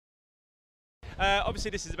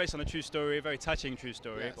Obviously, this is based on a true story, a very touching true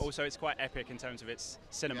story. Yes. But also, it's quite epic in terms of its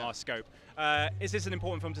cinema scope. Is this an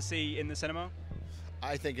important film to see in the cinema?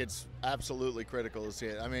 I think it's absolutely critical to see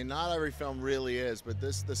it. I mean, not every film really is, but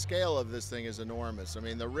the scale of this thing is enormous. I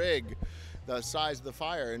mean, the rig, the size of the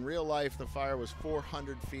fire. In real life, the fire was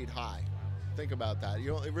 400 feet high. Think about that.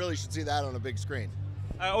 You really should see that on a big screen.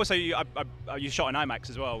 Also, you shot in IMAX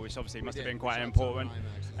as well, which obviously must have been quite important.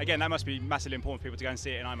 Again, that must be massively important for people to go and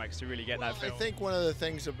see it in IMAX to really get that feel. I think one of the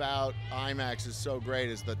things about IMAX is so great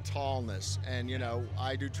is the tallness. And, you know,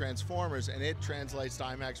 I do Transformers, and it translates to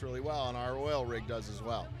IMAX really well, and our oil rig does as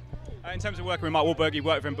well. In terms of working with Mark Wahlberg, you've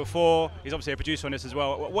worked with him before. He's obviously a producer on this as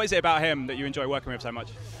well. What is it about him that you enjoy working with so much?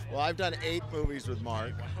 Well, I've done 8 movies with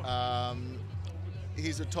Mark.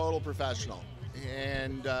 He's a total professional.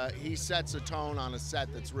 And he sets a tone on a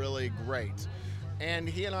set that's really great. And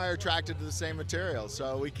he and I are attracted to the same material,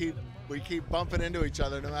 so we keep bumping into each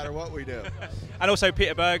other no matter what we do. And also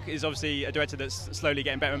Peter Berg is obviously a director that's slowly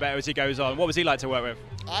getting better and better as he goes on. What was he like to work with?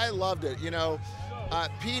 I loved it. You know,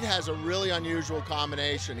 Pete has a really unusual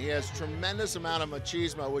combination. He has tremendous amount of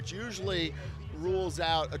machismo, which usually rules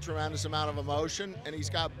out a tremendous amount of emotion, and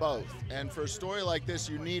he's got both. And for a story like this,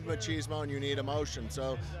 you need machismo and you need emotion,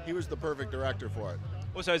 so he was the perfect director for it.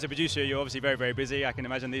 Also, as a producer, you're obviously very, very busy, I can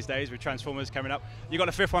imagine, these days with Transformers coming up. You got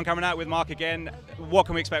a 5th one coming out with Mark again. What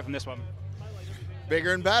can we expect from this one?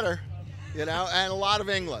 Bigger and better, you know, and a lot of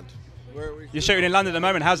England. You're shooting in London at the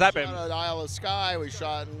moment. How's that been? We shot at Isle of Skye, we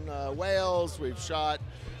shot in Wales, we've shot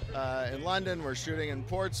in London, we're shooting in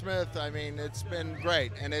Portsmouth. I mean, it's been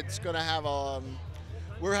great, and it's going to have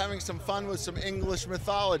we're having some fun with some English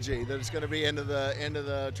mythology that is going to be into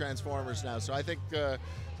the Transformers now. So I think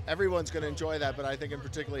everyone's going to enjoy that, but I think in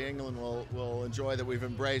particularly England will enjoy that we've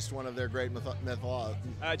embraced one of their great mythology.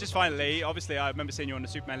 Just finally, obviously I remember seeing you on the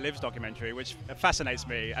Superman Lives documentary, which fascinates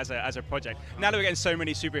me as a project. Now that we're getting so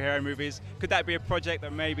many superhero movies, could that be a project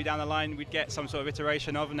that maybe down the line we'd get some sort of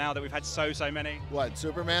iteration of now that we've had so many? What,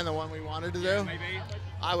 Superman, the one we wanted to do? Yeah, maybe.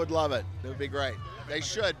 I would love it. It would be great. They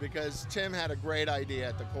should, because Tim had a great idea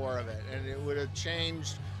at the core of it, and it would have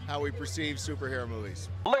changed how we perceive superhero movies.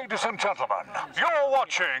 Ladies and gentlemen, you're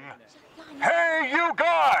watching Hey You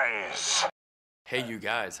Guys! Hey You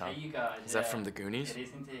Guys, huh? Hey You Guys. Is that from the Goonies? It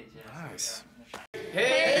is indeed, yeah. Nice.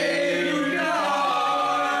 Hey You Guys!